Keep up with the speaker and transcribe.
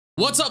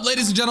What's up,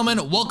 ladies and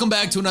gentlemen? Welcome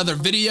back to another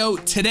video.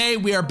 Today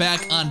we are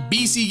back on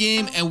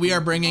BCGAME and we are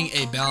bringing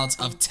a balance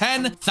of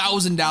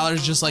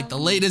 $10,000 just like the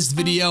latest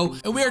video,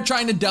 and we are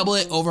trying to double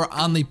it over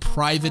on the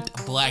private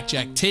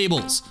blackjack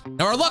tables.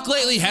 Now our luck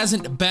lately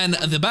hasn't been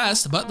the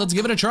best, but let's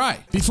give it a try.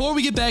 Before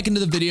we get back into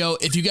the video,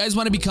 if you guys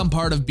want to become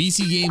part of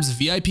BCGAME's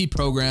VIP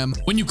program,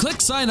 when you click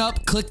sign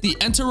up, click the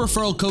enter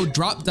referral code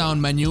drop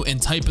down menu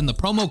and type in the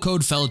promo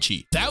code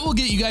Felschy. That will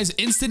get you guys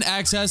instant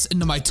access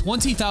into my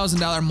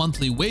 $20,000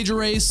 monthly wager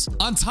race.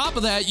 On top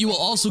of that, you will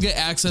also get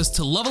access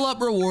to level up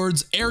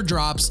rewards,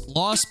 airdrops,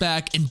 lost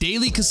back, and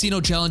daily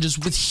casino challenges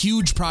with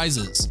huge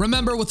prizes.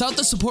 Remember, without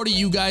the support of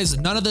you guys,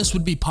 none of this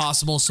would be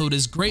possible, so it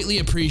is greatly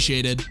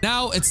appreciated.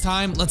 Now it's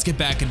time, let's get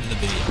back into the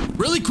video.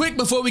 Really quick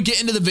before we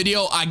get into the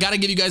video, I gotta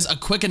give you guys a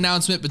quick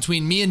announcement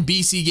between me and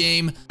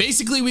BCGAME.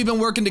 Basically, we've been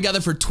working together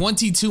for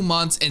 22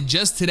 months, and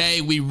just today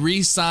we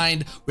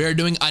re-signed. We are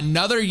doing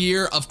another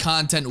year of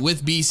content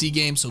with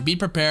BCGAME, so be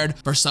prepared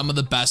for some of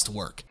the best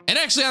work. And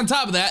actually, on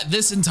top of that,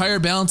 this entire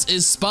balance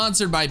is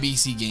sponsored by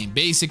BCGAME.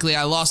 Basically,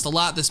 I lost a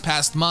lot this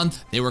past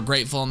month. They were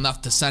grateful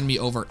enough to send me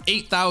over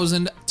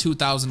 $8,000,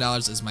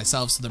 $2,000 as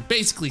myself. So they're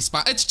basically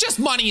it's just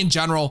money in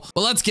general.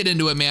 But let's get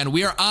into it, man.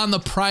 We are on the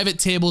private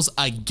tables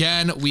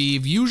again.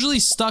 We've usually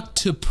stuck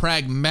to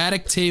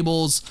pragmatic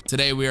tables.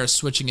 Today, we are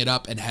switching it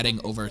up and heading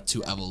over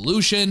to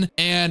Evolution.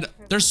 And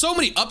there's so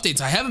many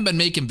updates. I haven't been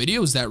making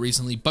videos that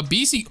recently, but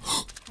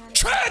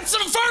trips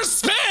and first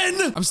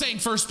spin. I'm saying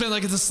first spin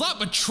like it's a slot,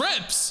 but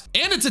trips.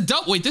 And it's a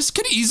double. Wait, this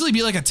could easily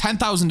be like a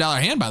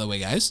 $10,000 hand, by the way,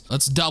 guys.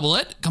 Let's double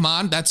it. Come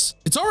on.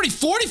 It's already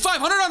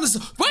 4,500 on this.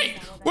 Wait,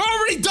 we're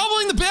already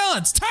doubling the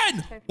balance.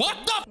 10. What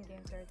the?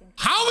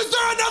 How is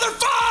there another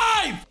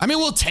 5? I mean,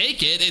 we'll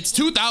take it. It's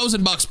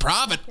 2,000 bucks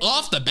profit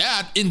off the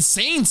bat.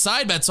 Insane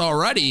side bets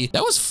already.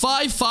 That was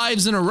 5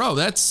 5s in a row.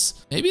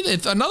 That's maybe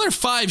if another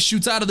 5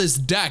 shoots out of this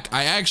deck,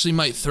 I actually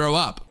might throw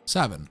up.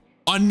 7.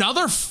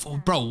 Another,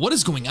 bro, what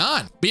is going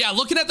on? But yeah,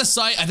 looking at the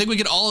site, I think we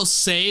could all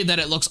say that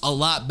it looks a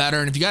lot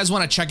better. And if you guys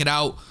want to check it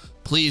out,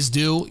 please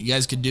do. You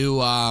guys could do,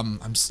 I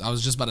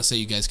was just about to say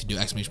you guys could do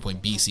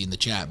 !BC in the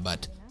chat,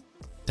 but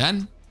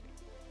 10.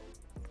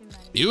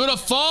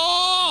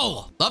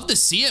 Beautiful. Love to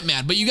see it,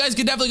 man. But you guys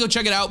can definitely go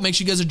check it out. Make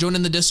sure you guys are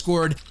joining the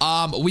Discord.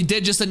 We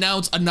did just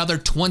announce another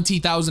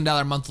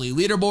 $20,000 monthly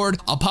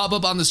leaderboard. I'll pop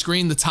up on the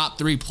screen the top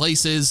 3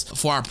 places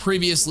for our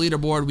previous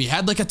leaderboard. We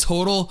had like a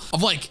total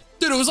of like,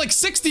 dude, it was like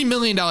 $60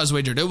 million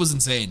wagered. It was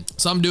insane.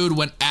 Some dude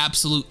went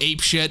absolute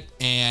ape shit,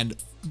 and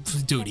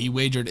dude, he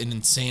wagered an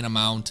insane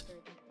amount.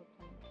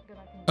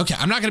 Okay,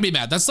 I'm not gonna be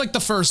mad. That's like the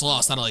first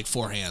loss out of like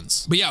 4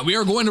 hands. But yeah, we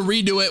are going to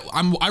redo it.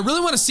 I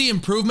really want to see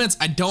improvements.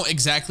 I don't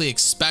exactly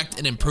expect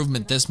an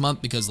improvement this month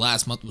because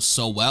last month was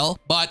so well,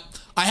 but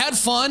I had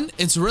fun.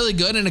 It's really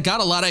good and it got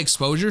a lot of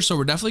exposure, so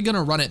we're definitely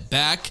gonna run it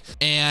back.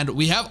 And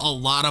we have a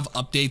lot of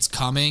updates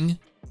coming.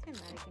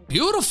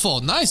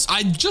 Beautiful, nice.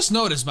 I just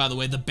noticed, by the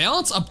way, the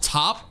balance up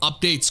top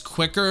updates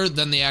quicker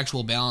than the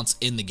actual balance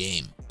in the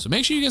game. So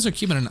make sure you guys are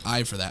keeping an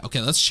eye for that. Okay,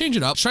 let's change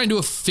it up. Let's try and do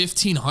a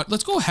 1,500.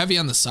 Let's go heavy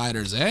on the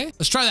siders, eh?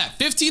 Let's try that.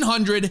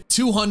 1,500,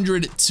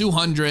 200,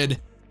 200.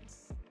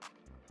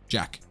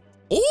 Jack.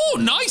 Oh,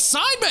 nice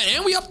side bet.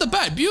 And we upped the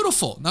bet.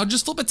 Beautiful. Now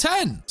just flip a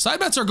 10. Side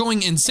bets are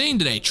going insane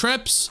today.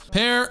 Trips,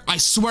 pair. I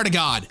swear to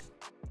God.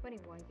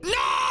 No!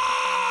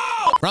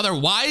 Brother,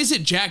 why is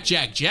it Jack,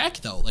 Jack, Jack,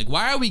 though? Like,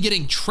 why are we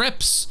getting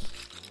trips?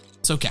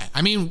 It's okay.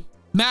 I mean,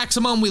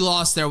 maximum we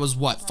lost there was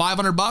what?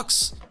 500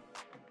 bucks?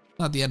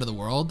 Not the end of the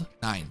world.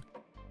 9.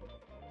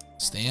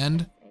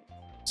 Stand.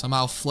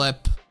 Somehow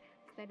flip.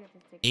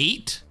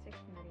 8.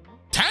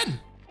 10.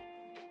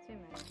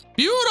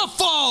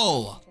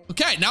 Beautiful.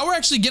 Okay, now we're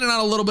actually getting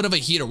on a little bit of a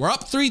heater. We're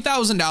up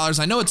 $3,000.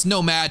 I know it's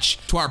no match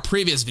to our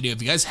previous video.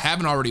 If you guys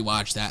haven't already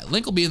watched that,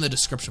 link will be in the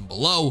description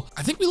below.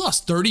 I think we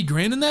lost 30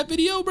 grand in that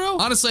video, bro.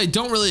 Honestly, I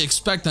don't really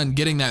expect on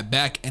getting that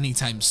back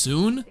anytime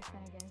soon.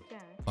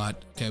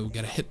 But, okay, we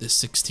gotta hit this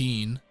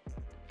 16.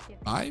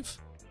 5.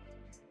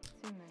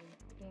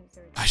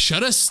 I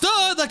should have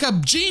stood like a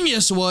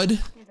genius would.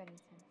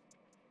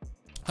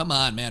 Come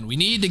on, man. We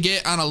need to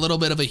get on a little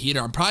bit of a heater.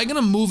 I'm probably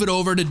gonna move it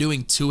over to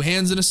doing 2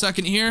 hands in a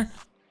second here,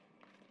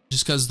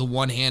 just because the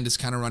one hand is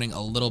kind of running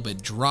a little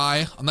bit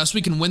dry. Unless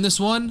we can win this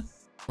one,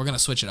 we're gonna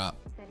switch it up.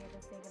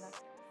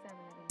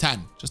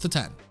 10, just a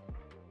 10.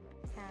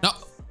 No,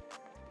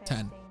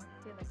 10.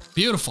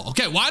 Beautiful.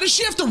 Okay, why does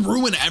she have to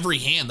ruin every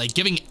hand? Like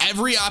giving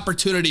every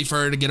opportunity for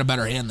her to get a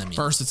better hand than me.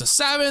 First it's a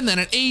 7, then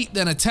an 8,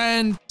 then a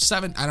 10,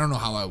 7. I don't know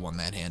how I won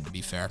that hand, to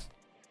be fair.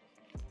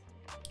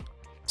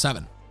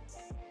 7.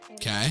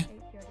 Okay.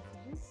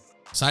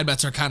 Side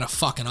bets are kind of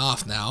fucking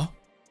off now.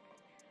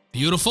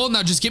 Beautiful.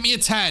 Now just give me a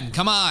 10.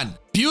 Come on.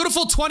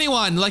 Beautiful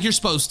 21 like you're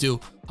supposed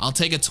to. I'll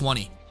take a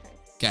 20.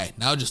 Okay,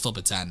 now just flip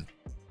a 10.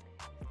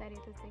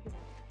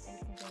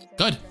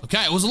 Good.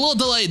 Okay, it was a little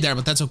delayed there,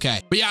 but that's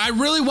okay. But yeah, I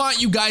really want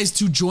you guys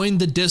to join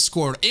the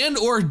Discord and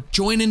or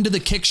join into the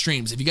kick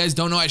streams. If you guys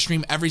don't know, I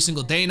stream every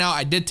single day now.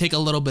 I did take a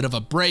little bit of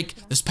a break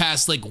this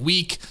past like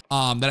week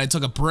that I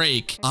took a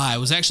break. I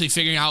was actually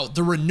figuring out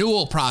the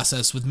renewal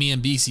process with me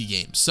and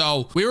BCGAME.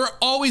 So we were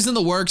always in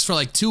the works for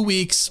like 2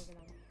 weeks.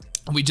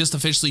 We just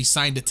officially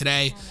signed it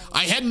today.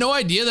 I had no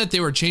idea that they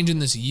were changing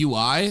this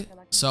UI.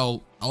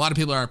 So a lot of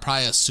people are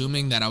probably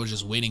assuming that I was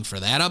just waiting for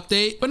that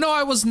update, but no,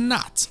 I was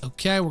not.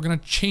 Okay, we're gonna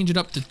change it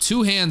up to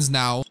 2 hands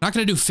now. Not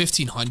gonna do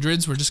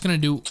 1500s. We're just gonna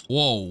do,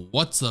 whoa,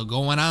 what's the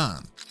going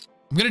on?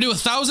 I'm gonna do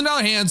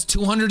 $1,000 hands,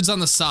 200s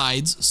on the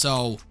sides.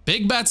 So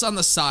big bets on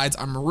the sides.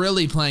 I'm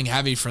really playing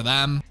heavy for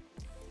them.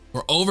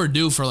 We're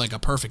overdue for like a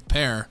perfect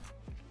pair.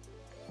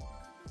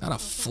 Got a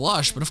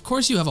flush, but of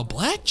course you have a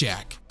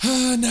blackjack.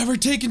 Never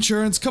take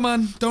insurance. Come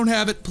on, don't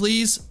have it,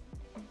 please.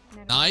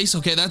 Nice.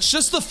 Okay, that's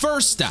just the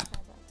first step.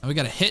 Now we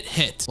got a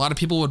hit. A lot of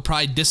people would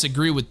probably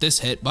disagree with this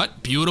hit,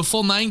 but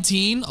beautiful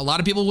 19. A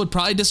lot of people would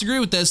probably disagree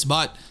with this,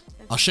 but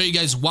I'll show you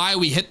guys why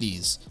we hit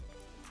these.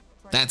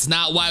 That's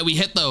not why we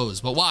hit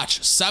those, but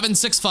watch. 7,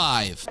 6,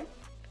 5.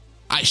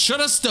 I should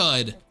have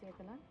stood.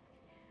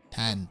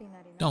 10.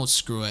 Don't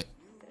screw it.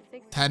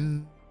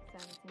 10.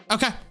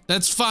 Okay,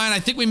 that's fine. I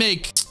think we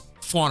make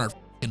 400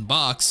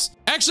 bucks.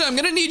 Actually, I'm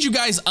gonna need you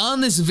guys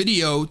on this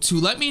video to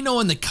let me know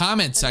in the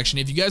comment section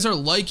if you guys are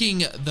liking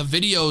the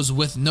videos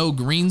with no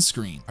green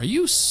screen. Are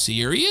you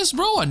serious,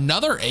 bro?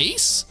 Another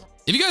ace?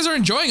 If you guys are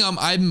enjoying them,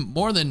 I'm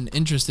more than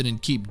interested in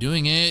keep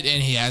doing it.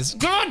 And he has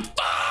good.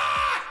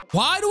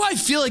 Why do I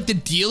feel like the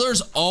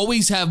dealers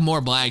always have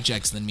more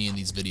blackjacks than me in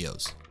these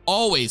videos?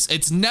 Always.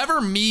 It's never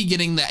me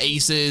getting the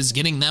aces,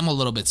 getting them a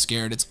little bit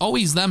scared. It's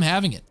always them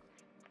having it.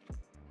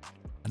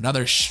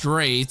 Another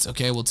straight.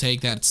 Okay, we'll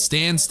take that.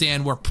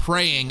 Stand. We're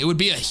praying. It would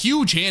be a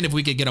huge hand if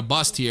we could get a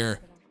bust here.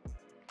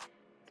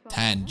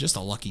 10. Just a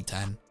lucky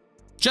 10.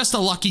 Just a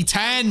lucky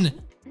 10.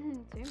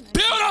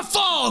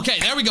 Beautiful.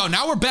 Okay, there we go.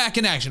 Now we're back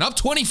in action. Up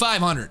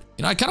 2,500.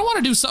 You know, I kind of want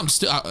to do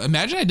something.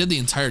 Imagine I did the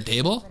entire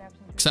table.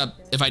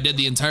 Except if I did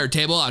the entire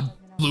table, I'd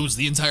lose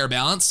the entire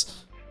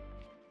balance.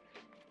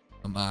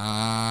 Come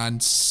on.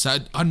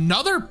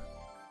 Another.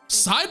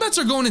 Side bets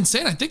are going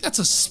insane. I think that's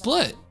a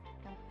split.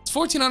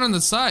 1,400 on the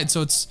side,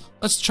 so it's,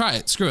 let's try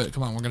it. Screw it.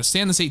 Come on, we're gonna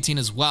stand this 18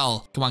 as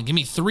well. Come on, give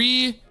me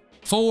 3,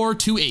 4,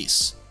 2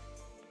 ace.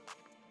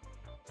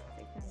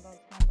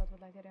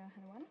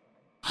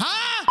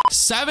 Huh?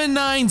 7,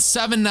 9,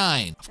 7,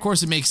 9. Of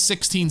course, it makes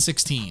 16,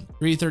 16.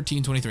 3,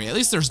 13, 23. At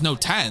least there's no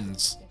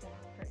 10s.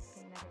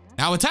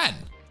 Now a 10.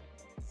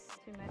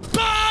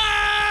 Bang!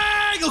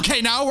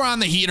 Okay, now we're on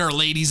the heater,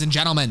 ladies and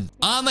gentlemen.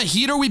 On the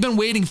heater we've been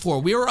waiting for.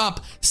 We were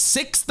up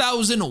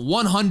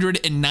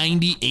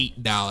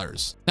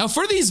 $6,198. Now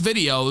for these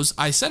videos,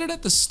 I said it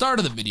at the start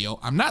of the video,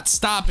 I'm not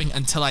stopping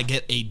until I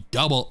get a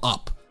double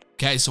up.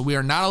 Okay, so we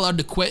are not allowed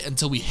to quit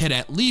until we hit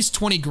at least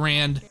 20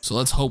 grand. So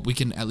let's hope we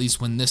can at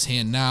least win this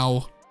hand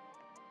now.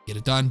 Get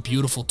it done.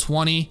 Beautiful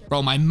 20.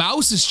 Bro, my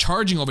mouse is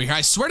charging over here.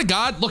 I swear to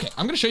God. Look,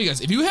 I'm going to show you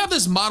guys. If you have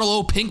this Model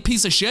O pink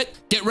piece of shit,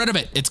 get rid of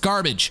it. It's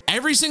garbage.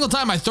 Every single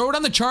time I throw it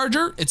on the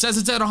charger, it says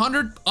it's at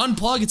 100.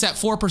 Unplug, it's at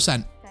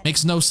 4%.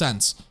 Makes no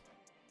sense.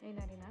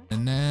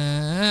 And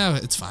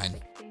it's fine.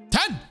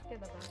 10.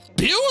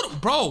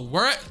 Beautiful.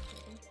 Bro,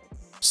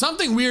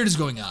 something weird is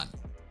going on.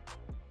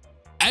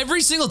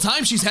 Every single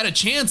time she's had a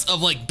chance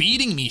of like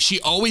beating me,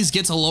 she always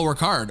gets a lower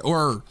card.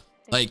 Or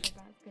like,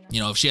 you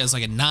know, if she has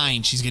like a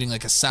 9, she's getting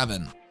like a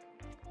 7.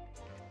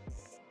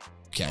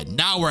 Okay,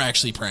 now we're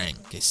actually praying.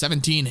 Okay,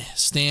 17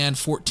 stand,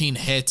 14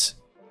 hit.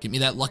 Give me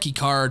that lucky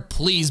card,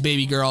 please,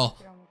 baby girl.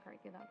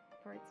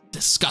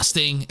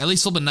 Disgusting. At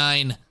least flip a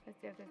 9.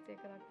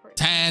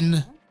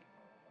 10.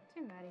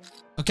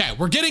 Okay,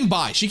 we're getting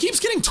by. She keeps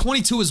getting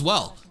 22 as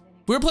well.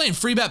 If we were playing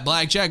free bet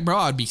blackjack, bro,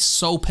 I'd be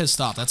so pissed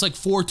off. That's like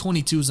 4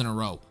 22s in a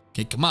row.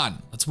 Okay, come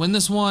on. Let's win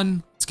this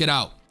one. Let's get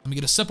out. Let me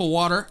get a sip of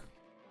water.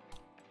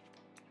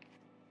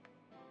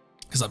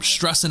 Because I'm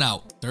stressing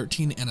out.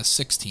 13 and a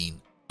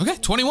 16. Okay,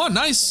 21.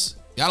 Nice.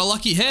 Got a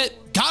lucky hit.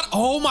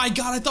 Oh my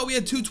God. I thought we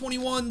had 2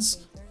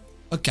 21s.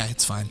 Okay,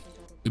 it's fine.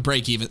 We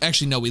break even.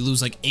 Actually, no, we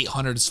lose like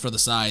 800s for the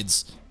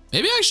sides.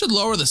 Maybe I should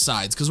lower the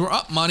sides because we're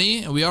up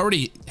money and we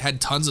already had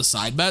tons of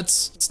side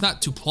bets. It's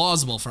not too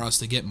plausible for us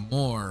to get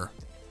more.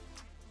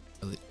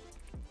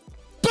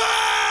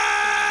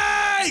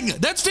 Bang!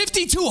 That's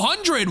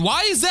 5,200.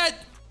 Why is that?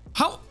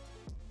 How?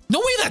 No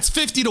way that's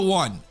 50 to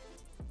 1.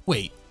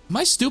 Wait, am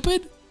I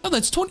stupid? Oh,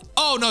 that's 20.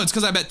 Oh, no, it's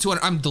because I bet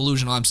 200. I'm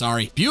delusional. I'm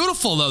sorry.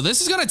 Beautiful, though. This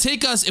is going to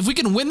take us, if we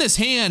can win this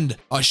hand.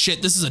 Oh,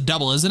 shit. This is a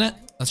double, isn't it?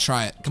 Let's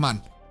try it. Come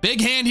on.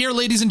 Big hand here,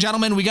 ladies and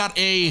gentlemen. We got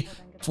a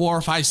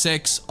 4, 5,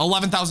 6,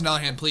 $11,000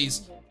 hand,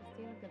 please.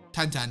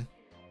 10, 10.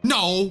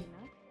 No.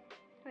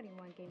 No!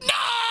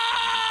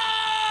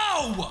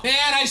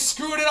 Man, I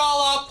screwed it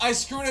all up. I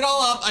screwed it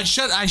all up. I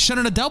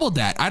shouldn't have doubled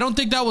that. I don't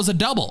think that was a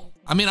double.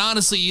 I mean,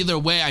 honestly, either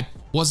way, I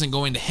wasn't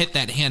going to hit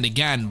that hand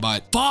again,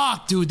 but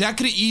fuck, dude, that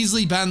could have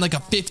easily been like a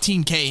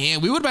 15K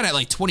hand. We would have been at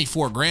like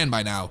 24 grand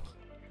by now.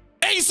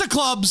 Ace of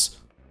clubs.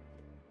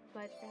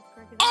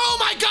 Oh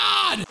my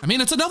God. I mean,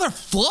 it's another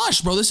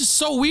flush, bro. This is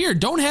so weird.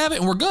 Don't have it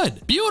and we're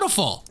good.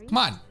 Beautiful. Come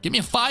on. Give me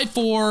a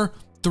 5-4,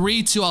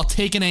 3-2. I'll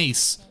take an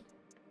ace.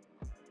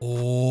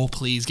 Oh,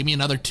 please. Give me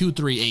another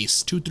 2-3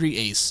 ace. 2-3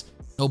 ace.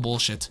 No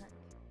bullshit.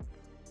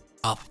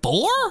 A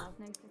 4?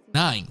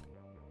 9.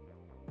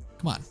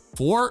 Come on.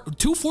 4,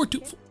 2, 4, 2.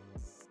 4.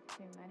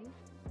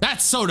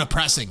 That's so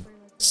depressing.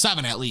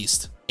 7 at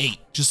least. 8.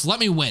 Just let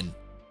me win.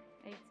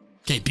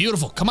 Okay,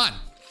 beautiful. Come on.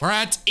 We're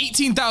at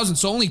 18,000,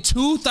 so only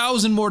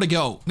 2,000 more to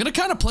go. I'm gonna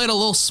kind of play it a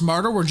little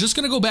smarter. We're just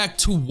gonna go back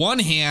to one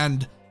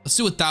hand. Let's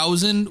do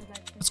 1,000.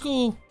 Let's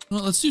go.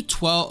 Well, let's do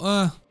 12,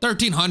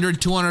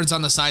 1,300, 200s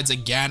on the sides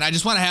again. I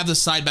just want to have the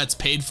side bets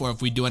paid for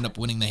if we do end up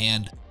winning the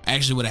hand. I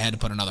actually would have had to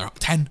put another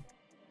 10.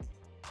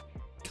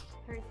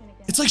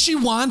 It's like she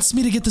wants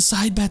me to get the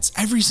side bets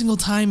every single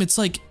time. It's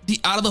like the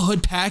out of the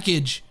hood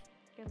package.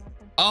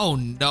 Oh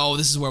no,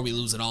 this is where we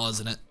lose it all,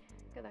 isn't it?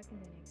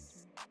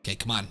 Okay,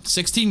 come on.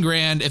 16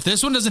 grand. If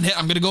this one doesn't hit,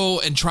 I'm gonna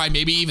go and try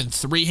maybe even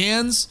 3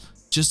 hands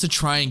just to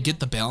try and get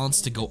the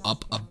balance to go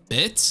up a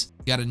bit.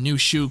 Got a new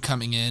shoe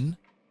coming in.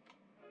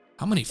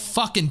 How many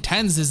fucking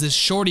 10s is this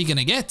shorty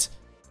gonna get?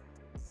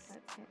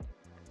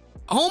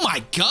 Oh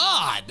my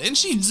God. And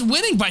she's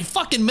winning by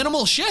fucking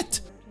minimal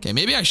shit. Okay,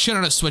 maybe I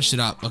shouldn't have switched it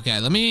up. Okay,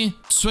 let me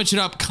switch it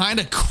up kind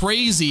of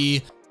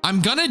crazy.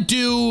 I'm gonna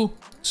do,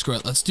 screw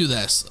it, let's do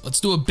this. Let's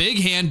do a big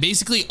hand.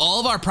 Basically, all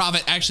of our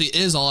profit actually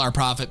is all our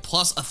profit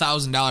plus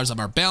 $1,000 of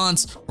our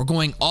balance. We're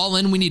going all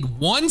in. We need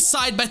one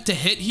side bet to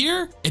hit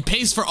here. It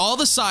pays for all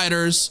the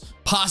siders,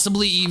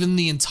 possibly even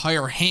the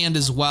entire hand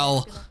as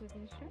well.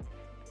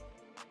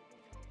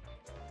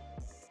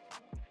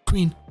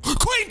 Queen.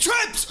 Queen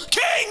trips!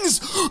 Kings!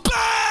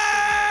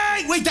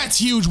 Bang! Wait, that's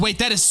huge. Wait,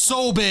 that is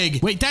so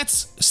big. Wait,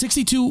 that's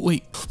 62.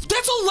 Wait,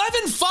 that's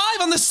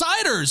 11.5 on the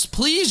siders.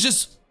 Please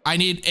just, I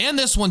need, and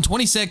this one,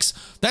 26.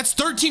 That's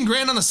 13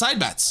 grand on the side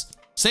bets.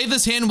 Save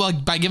this hand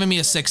by giving me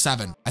a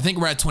 6-7. I think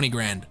we're at 20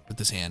 grand with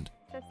this hand.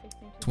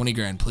 20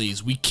 grand,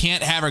 please. We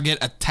can't have her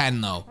get a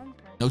 10 though.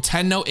 No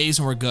 10, no ace,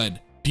 and we're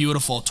good.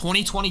 Beautiful.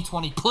 20, 20,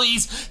 20.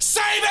 Please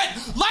save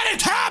it. Let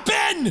it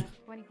happen.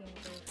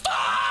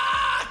 Fuck!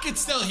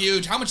 It's still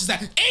huge. How much is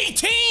that?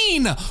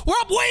 18! We're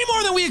up way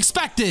more than we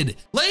expected.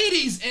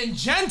 Ladies and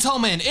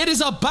gentlemen, it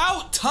is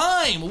about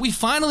time. We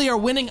finally are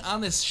winning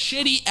on this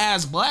shitty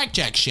ass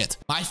blackjack shit.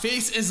 My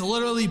face is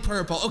literally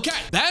purple. Okay,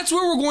 that's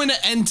where we're going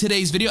to end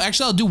today's video.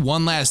 Actually, I'll do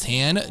one last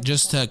hand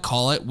just to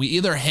call it. We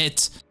either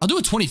hit, I'll do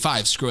a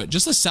 25, screw it,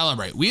 just to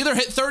celebrate. We either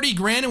hit 30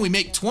 grand and we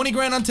make 20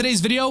 grand on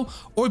today's video,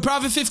 or we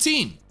profit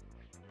 15.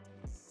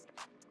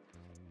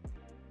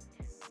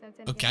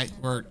 Okay,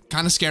 we're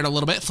kind of scared a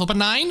little bit. Flip a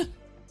 9.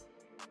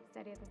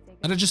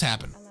 Let it just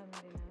happen.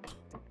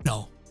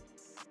 No.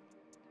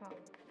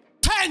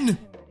 10.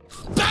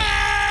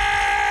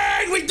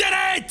 Bang! We did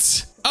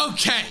it!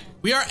 Okay,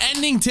 we are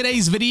ending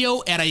today's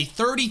video at a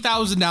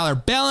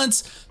 $30,000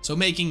 balance. So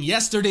making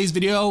yesterday's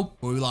video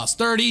where we lost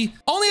 30,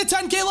 only a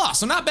 10K loss,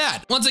 so not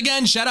bad. Once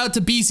again, shout out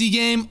to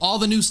BCGAME, all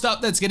the new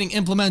stuff that's getting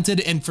implemented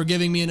and for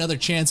giving me another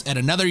chance at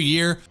another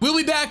year. We'll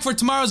be back for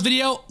tomorrow's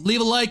video.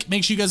 Leave a like,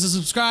 make sure you guys are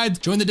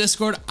subscribed, join the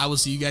Discord. I will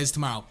see you guys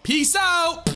tomorrow. Peace out.